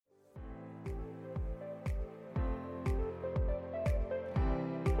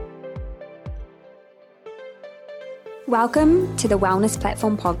Welcome to the Wellness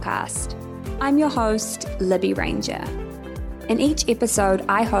Platform podcast. I'm your host, Libby Ranger. In each episode,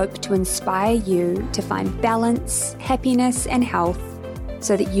 I hope to inspire you to find balance, happiness, and health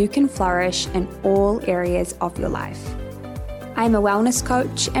so that you can flourish in all areas of your life. I'm a wellness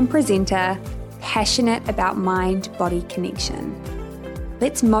coach and presenter, passionate about mind-body connection.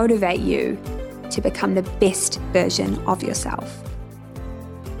 Let's motivate you to become the best version of yourself.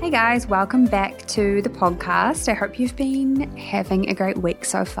 Hey guys, welcome back to the podcast. I hope you've been having a great week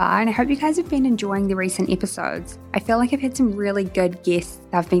so far, and I hope you guys have been enjoying the recent episodes. I feel like I've had some really good guests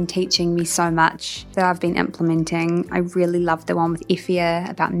that have been teaching me so much that I've been implementing. I really love the one with Effia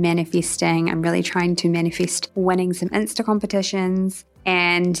about manifesting. I'm really trying to manifest winning some Insta competitions.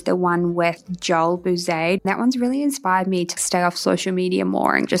 And the one with Joel Bouzade, that one's really inspired me to stay off social media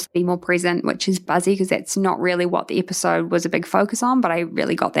more and just be more present, which is buzzy because that's not really what the episode was a big focus on, but I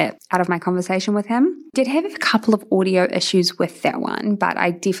really got that out of my conversation with him. Did have a couple of audio issues with that one, but I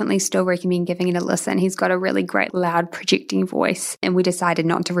definitely still recommend giving it a listen. He's got a really great loud projecting voice, and we decided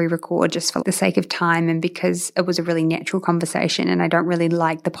not to re-record just for the sake of time and because it was a really natural conversation, and I don't really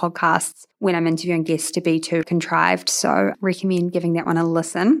like the podcasts when I'm interviewing guests to be too contrived, so recommend giving that one a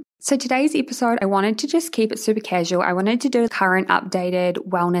listen. So today's episode, I wanted to just keep it super casual. I wanted to do current updated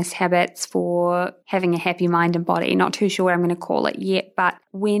wellness habits for having a happy mind and body. Not too sure what I'm going to call it yet, but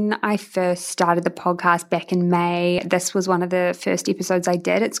when I first started the podcast back in May, this was one of the first episodes I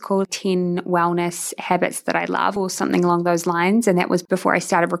did. It's called 10 Wellness Habits That I Love or something along those lines. And that was before I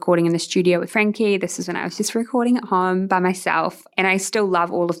started recording in the studio with Frankie. This is when I was just recording at home by myself. And I still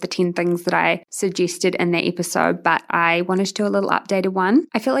love all of the 10 things that I suggested in that episode, but I wanted to do a little updated one.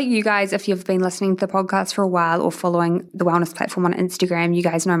 I feel like you guys, if you've been listening to the podcast for a while or following the Wellness Platform on Instagram, you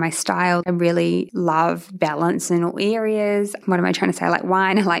guys know my style. I really love balance in all areas. What am I trying to say? I like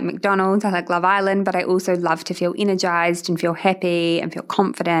wine, I like McDonald's, I like Love Island, but I also love to feel energized and feel happy and feel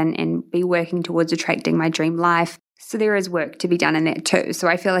confident and be working towards attracting my dream life. So there is work to be done in that too. So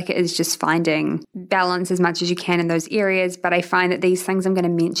I feel like it is just finding balance as much as you can in those areas. But I find that these things I'm going to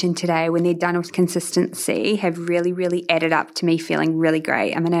mention today, when they're done with consistency, have really, really added up to me feeling really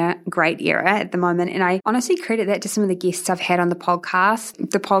great. I'm in a great era at the moment. And I honestly credit that to some of the guests I've had on the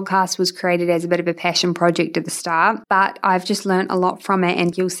podcast. The podcast was created as a bit of a passion project at the start, but I've just learned a lot from it.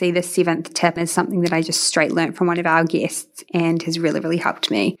 And you'll see the 7th tip is something that I just straight learned from one of our guests and has really, really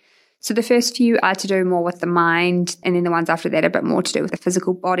helped me. So the first few are to do more with the mind, and then the ones after that are a bit more to do with the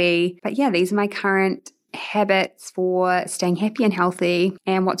physical body. But yeah, these are my current habits for staying happy and healthy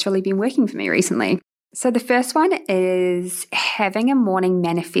and what's really been working for me recently. So the first one is having a morning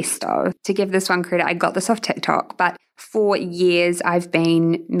manifesto. To give this one credit, I got this off TikTok, but for years I've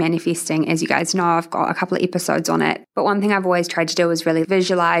been manifesting. As you guys know, I've got a couple of episodes on it. But one thing I've always tried to do is really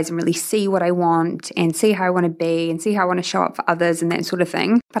visualize and really see what I want and see how I want to be and see how I want to show up for others and that sort of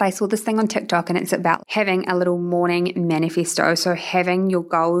thing. But I saw this thing on TikTok and it's about having a little morning manifesto. So having your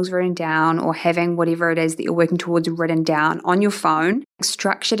goals written down or having whatever it is that you're working towards written down on your phone,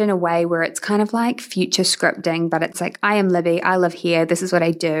 structured in a way where it's kind of like future scripting, but it's like, I am Libby, I live here, this is what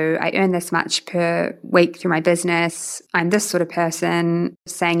I do, I earn this much per week through my business, I'm this sort of person,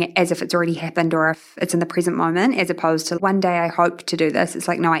 saying it as if it's already happened or if it's in the present moment, as opposed to one day I hope to do this. It's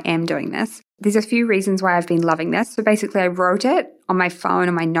like, no, I am doing this. There's a few reasons why I've been loving this. So basically I wrote it on my phone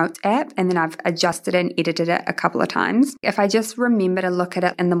on my notes app, and then I've adjusted and edited it a couple of times. If I just remember to look at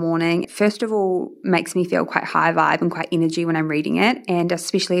it in the morning, first of all, makes me feel quite high vibe and quite energy when I'm reading it. And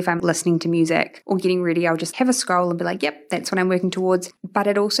especially if I'm listening to music or getting ready, I'll just have a scroll and be like, yep, that's what I'm working towards. But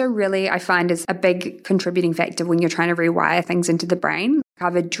it also really, I find, is a big contributing factor when you're trying to rewire things into the brain.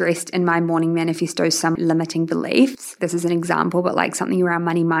 I've addressed in my morning manifesto some limiting beliefs. This is an example, but like something around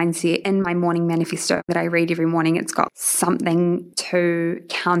money mindset. In my morning manifesto that I read every morning, it's got something to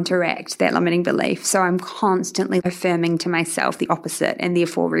counteract that limiting belief. So I'm constantly affirming to myself the opposite and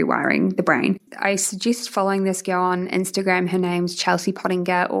therefore rewiring the brain. I suggest following this girl on Instagram. Her name's Chelsea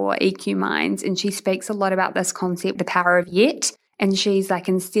Pottinger or EQ Minds, and she speaks a lot about this concept, the power of yet. And she's like,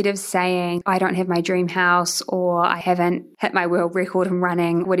 instead of saying, I don't have my dream house or I haven't hit my world record in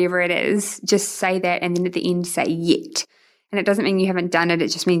running, whatever it is, just say that and then at the end say yet. And it doesn't mean you haven't done it. It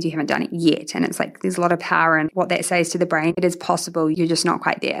just means you haven't done it yet. And it's like, there's a lot of power in what that says to the brain. It is possible. You're just not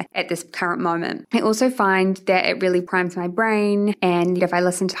quite there at this current moment. I also find that it really primes my brain. And if I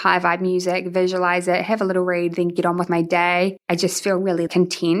listen to high vibe music, visualize it, have a little read, then get on with my day, I just feel really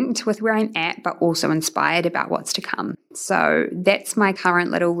content with where I'm at, but also inspired about what's to come. So that's my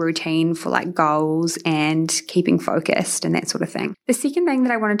current little routine for like goals and keeping focused and that sort of thing. The second thing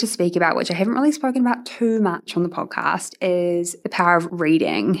that I wanted to speak about, which I haven't really spoken about too much on the podcast, is is the power of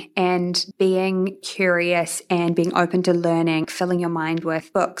reading and being curious and being open to learning, filling your mind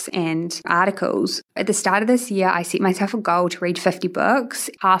with books and articles. At the start of this year, I set myself a goal to read 50 books,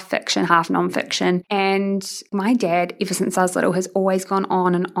 half fiction, half nonfiction. And my dad, ever since I was little, has always gone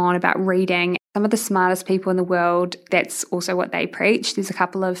on and on about reading. Some of the smartest people in the world, that's also what they preach. There's a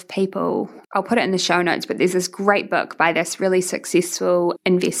couple of people, I'll put it in the show notes, but there's this great book by this really successful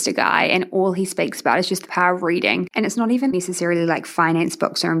investor guy, and all he speaks about is just the power of reading. And it's not even necessarily like finance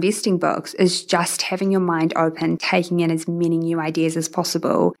books or investing books. It's just having your mind open, taking in as many new ideas as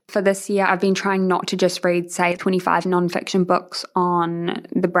possible. For this year, I've been trying not to just read, say, 25 nonfiction books on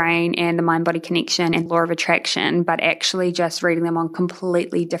the brain and the mind-body connection and law of attraction, but actually just reading them on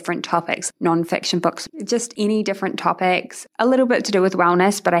completely different topics. Nonfiction books, just any different topics, a little bit to do with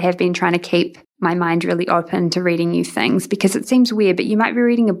wellness, but I have been trying to keep my mind really open to reading new things because it seems weird, but you might be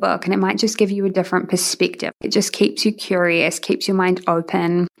reading a book and it might just give you a different perspective. It just keeps you curious, keeps your mind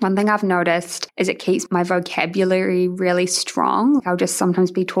open. One thing I've noticed is it keeps my vocabulary really strong. I'll just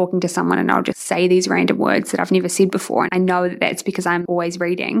sometimes be talking to someone and I'll just say these random words that I've never said before. And I know that that's because I'm always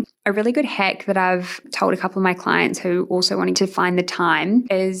reading. A really good hack that I've told a couple of my clients who also wanting to find the time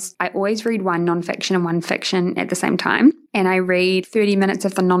is I always read one nonfiction and one fiction at the same time. And I read 30 minutes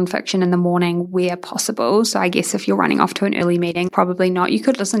of the nonfiction in the morning where possible. So I guess if you're running off to an early meeting, probably not. You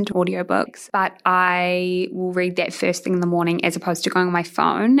could listen to audiobooks, but I will read that first thing in the morning as opposed to going on my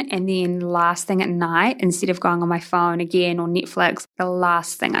phone. And then last thing at night, instead of going on my phone again or Netflix, the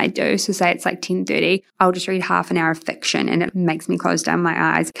last thing I do, so say it's like 10:30, I'll just read half an hour of fiction and it makes me close down my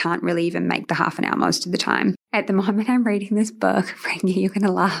eyes. Can't really even make the half an hour most of the time. At the moment, I'm reading this book, Frankie, you're going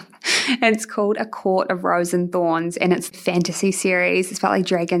to laugh. It's called A Court of Rose and Thorns, and it's a fantasy series. It's about like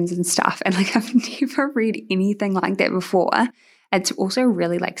dragons and stuff. And like I've never read anything like that before. It's also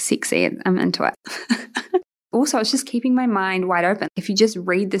really like sexy. I'm into it. Also, it's just keeping my mind wide open. If you just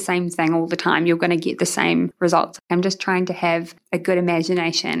read the same thing all the time, you're going to get the same results. I'm just trying to have a good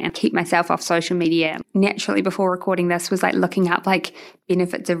imagination and keep myself off social media. Naturally, before recording this, was like looking up like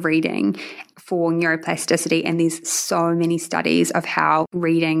benefits of reading for neuroplasticity. And there's so many studies of how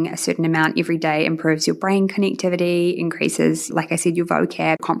reading a certain amount every day improves your brain connectivity, increases, like I said, your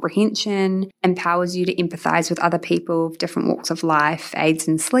vocab comprehension, empowers you to empathize with other people of different walks of life, aids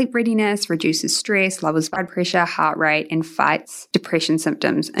in sleep readiness, reduces stress, lowers blood pressure, heart rate, and fights depression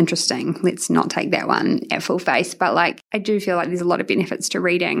symptoms. Interesting. Let's not take that one at full face. But like, I do feel like there's a lot of benefits to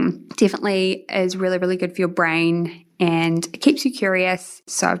reading. Definitely is really, really good for your brain and it keeps you curious.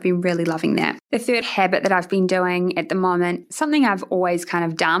 So I've been really loving that. The third habit that I've been doing at the moment, something I've always kind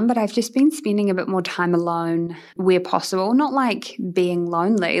of done, but I've just been spending a bit more time alone where possible. Not like being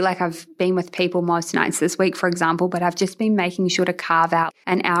lonely, like I've been with people most nights this week, for example, but I've just been making sure to carve out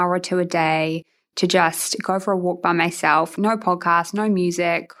an hour or two a day to just go for a walk by myself, no podcast, no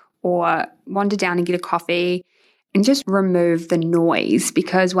music, or wander down and get a coffee and just remove the noise.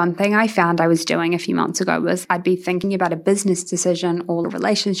 Because one thing I found I was doing a few months ago was I'd be thinking about a business decision or a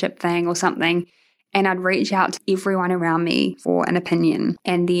relationship thing or something, and I'd reach out to everyone around me for an opinion.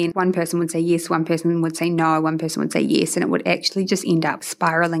 And then one person would say yes, one person would say no, one person would say yes, and it would actually just end up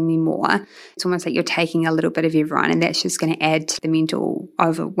spiraling me more. It's almost like you're taking a little bit of everyone, and that's just going to add to the mental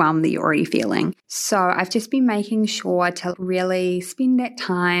overwhelm that you're already feeling. So I've just been making sure to really spend that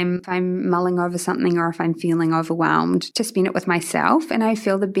time, if I'm mulling over something or if I'm feeling overwhelmed, to spend it with myself. And I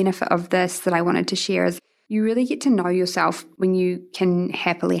feel the benefit of this that I wanted to share is you really get to know yourself when you can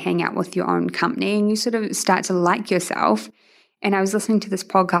happily hang out with your own company and you sort of start to like yourself. And I was listening to this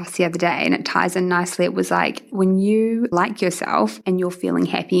podcast the other day and it ties in nicely. It was like when you like yourself and you're feeling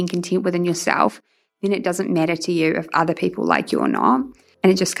happy and content within yourself, then it doesn't matter to you if other people like you or not.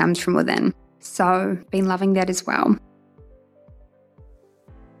 And it just comes from within. So been loving that as well.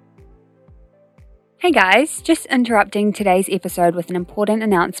 Hey guys, just interrupting today's episode with an important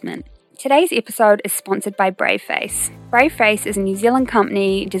announcement. Today's episode is sponsored by Braveface. Braveface is a New Zealand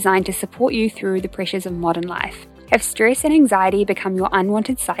company designed to support you through the pressures of modern life. Have stress and anxiety become your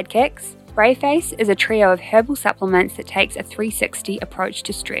unwanted sidekicks? Braveface is a trio of herbal supplements that takes a 360 approach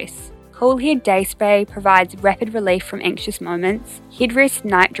to stress. Cool Head Day Spray provides rapid relief from anxious moments. Headrest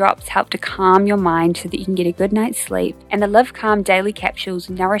Night Drops help to calm your mind so that you can get a good night's sleep. And the Live Calm Daily Capsules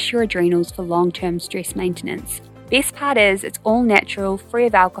nourish your adrenals for long-term stress maintenance. Best part is, it's all natural, free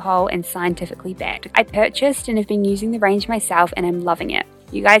of alcohol, and scientifically backed. I purchased and have been using the range myself and I'm loving it.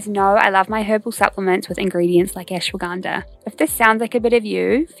 You guys know I love my herbal supplements with ingredients like ashwagandha. If this sounds like a bit of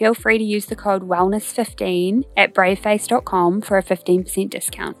you, feel free to use the code wellness15 at braveface.com for a 15%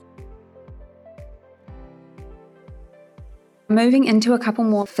 discount. Moving into a couple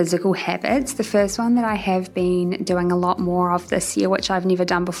more physical habits. The first one that I have been doing a lot more of this year, which I've never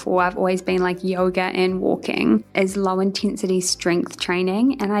done before, I've always been like yoga and walking, is low intensity strength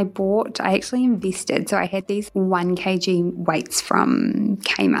training. And I actually invested. So I had these 1 kg weights from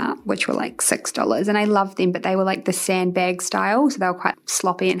Kmart, which were like $6. And I loved them, but they were like the sandbag style. So they were quite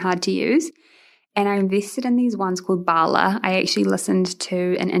sloppy and hard to use. And I invested in these ones called Bala. I actually listened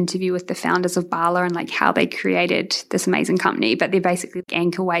to an interview with the founders of Bala and like how they created this amazing company, but they're basically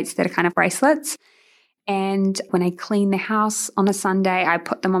ankle weights that are kind of bracelets. And when I clean the house on a Sunday, I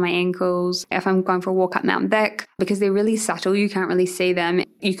put them on my ankles. If I'm going for a walk up Mount Vic, because they're really subtle, you can't really see them.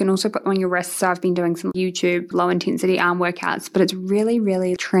 You can also put them on your wrists. So I've been doing some YouTube low intensity arm workouts, but it's really,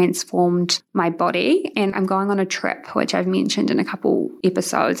 really transformed my body. And I'm going on a trip, which I've mentioned in a couple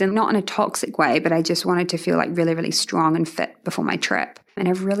episodes, and not in a toxic way, but I just wanted to feel like really, really strong and fit before my trip. And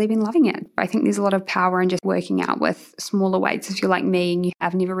I've really been loving it. I think there's a lot of power in just working out with smaller weights if you're like me and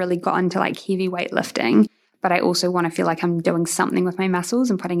I've never really gotten to like heavy weightlifting. But I also want to feel like I'm doing something with my muscles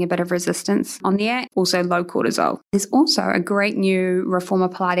and putting a bit of resistance on there. Also low cortisol. There's also a great new Reformer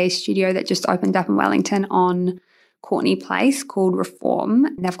Pilates studio that just opened up in Wellington on Courtney Place called Reform.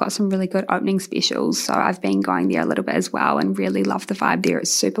 And they've got some really good opening specials. So I've been going there a little bit as well and really love the vibe there.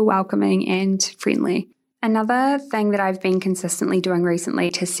 It's super welcoming and friendly. Another thing that I've been consistently doing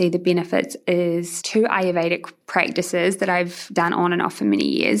recently to see the benefits is 2 Ayurvedic practices that I've done on and off for many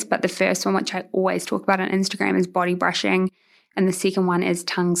years. But the first one, which I always talk about on Instagram, is body brushing. And the second one is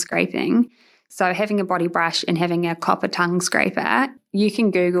tongue scraping. So having a body brush and having a copper tongue scraper, you can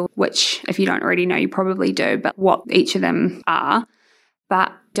Google, which if you don't already know, you probably do, but what each of them are.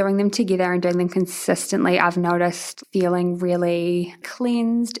 But doing them together and doing them consistently, I've noticed feeling really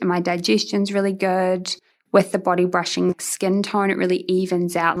cleansed and my digestion's really good. With the body brushing skin tone, it really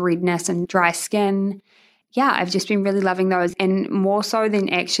evens out redness and dry skin. Yeah, I've just been really loving those, and more so than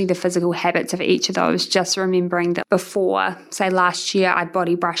actually the physical habits of each of those, just remembering that before, say last year, I'd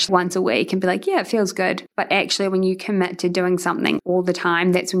body brush once a week and be like, yeah, it feels good. But actually when you commit to doing something all the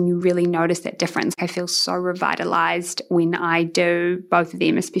time, that's when you really notice that difference. I feel so revitalized when I do both of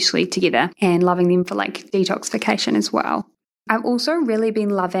them, especially together, and loving them for like detoxification as well. I've also really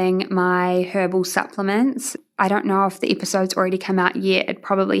been loving my herbal supplements. I don't know if the episode's already come out yet. It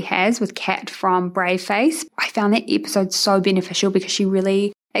probably has, with Kat from Brave Face. I found that episode so beneficial because she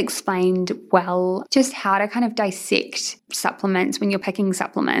really explained well just how to kind of dissect supplements when you're picking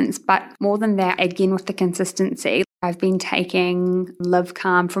supplements. But more than that, again, with the consistency, I've been taking Live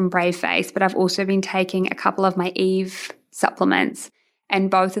Calm from Brave Face, but I've also been taking a couple of my Eve supplements. And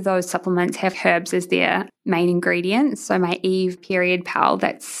both of those supplements have herbs as their main ingredients. So my Eve Period Pal,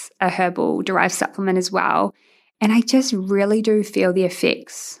 that's a herbal derived supplement as well. And I just really do feel the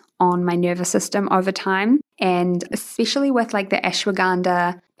effects on my nervous system over time. And especially with like the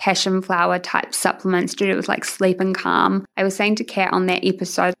ashwagandha, passion flower type supplements to do with like sleep and calm. I was saying to Kat on that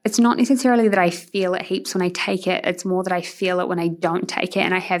episode, it's not necessarily that I feel it heaps when I take it. It's more that I feel it when I don't take it.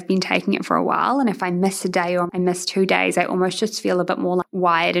 And I have been taking it for a while. And if I miss a day or I miss 2 days, I almost just feel a bit more like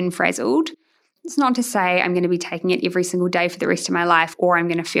wired and frazzled. It's not to say I'm going to be taking it every single day for the rest of my life or I'm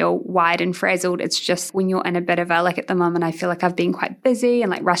going to feel wired and frazzled. It's just when you're in a bit of a, like at the moment, I feel like I've been quite busy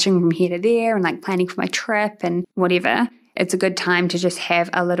and like rushing from here to there and like planning for my trip and whatever. It's a good time to just have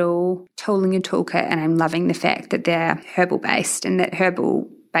a little tool in your toolkit, and I'm loving the fact that they're herbal-based and that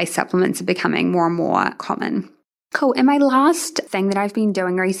herbal-based supplements are becoming more and more common. Cool. And my last thing that I've been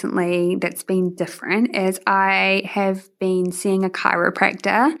doing recently that's been different is I have been seeing a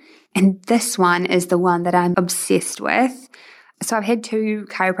chiropractor, and this one is the one that I'm obsessed with. So I've had 2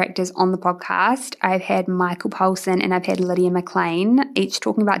 chiropractors on the podcast. I've had Michael Paulson and I've had Lydia McLean, each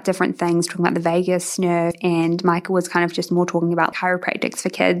talking about different things, talking about the vagus nerve, and Michael was kind of just more talking about chiropractics for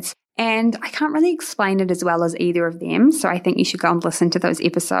kids. And I can't really explain it as well as either of them, so I think you should go and listen to those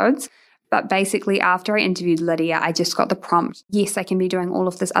episodes. But basically, after I interviewed Lydia, I just got the prompt, yes, I can be doing all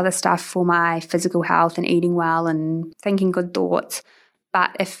of this other stuff for my physical health and eating well and thinking good thoughts.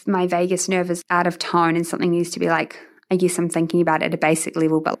 But if my vagus nerve is out of tone and something needs to be like, I guess I'm thinking about it at a basic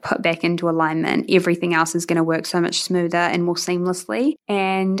level, but put back into alignment, everything else is going to work so much smoother and more seamlessly.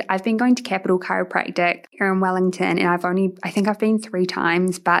 And I've been going to Capital Chiropractic here in Wellington, and I think I've been 3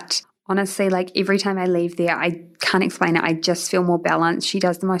 times, but honestly, like every time I leave there, I can't explain it. I just feel more balanced. She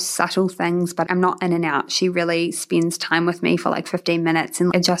does the most subtle things, but I'm not in and out. She really spends time with me for like 15 minutes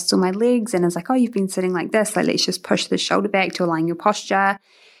and adjusts all my legs and is like, oh, you've been sitting like this. Like, let's just push the shoulder back to align your posture.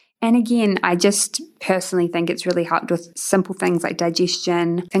 And again, I just personally think it's really helped with simple things like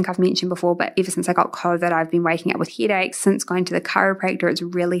digestion. I think I've mentioned before, but ever since I got COVID, I've been waking up with headaches. Since going to the chiropractor, it's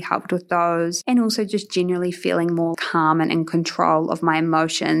really helped with those. And also just generally feeling more calm and in control of my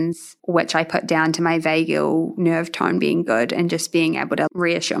emotions, which I put down to my vagal nerve tone being good and just being able to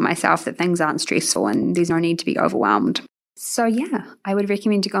reassure myself that things aren't stressful and there's no need to be overwhelmed. So yeah, I would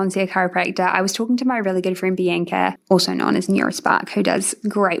recommend to go and see a chiropractor. I was talking to my really good friend Bianca, also known as Neurospark, who does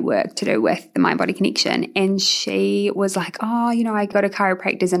great work to do with the mind-body connection. And she was like, oh, I go to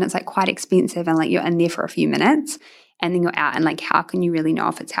chiropractors and it's like quite expensive and like you're in there for a few minutes and then you're out and like how can you really know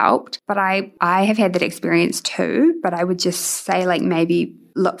if it's helped? But I have had that experience too, but I would just say like maybe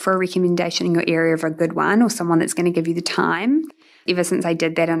look for a recommendation in your area of a good one or someone that's going to give you the time. Ever since I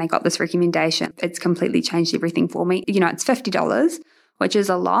did that and I got this recommendation, it's completely changed everything for me. It's $50, which is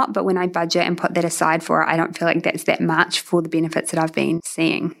a lot, but when I budget and put that aside for it, I don't feel like that's that much for the benefits that I've been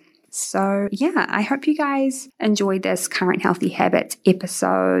seeing. So yeah, I hope you guys enjoyed this Current Healthy Habits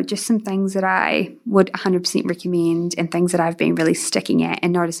episode. Just some things that I would 100% recommend and things that I've been really sticking at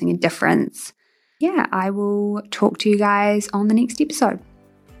and noticing a difference. Yeah, I will talk to you guys on the next episode.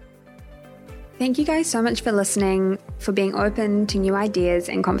 Thank you guys so much for listening, for being open to new ideas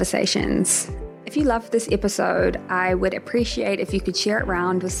and conversations. If you loved this episode, I would appreciate if you could share it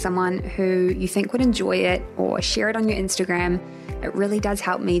around with someone who you think would enjoy it or share it on your Instagram. It really does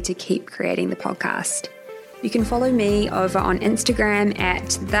help me to keep creating the podcast. You can follow me over on Instagram at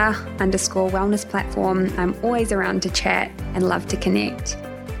 @the_wellness platform. I'm always around to chat and love to connect.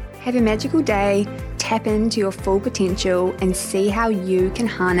 Have a magical day, tap into your full potential, and see how you can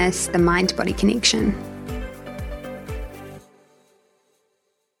harness the mind-body connection.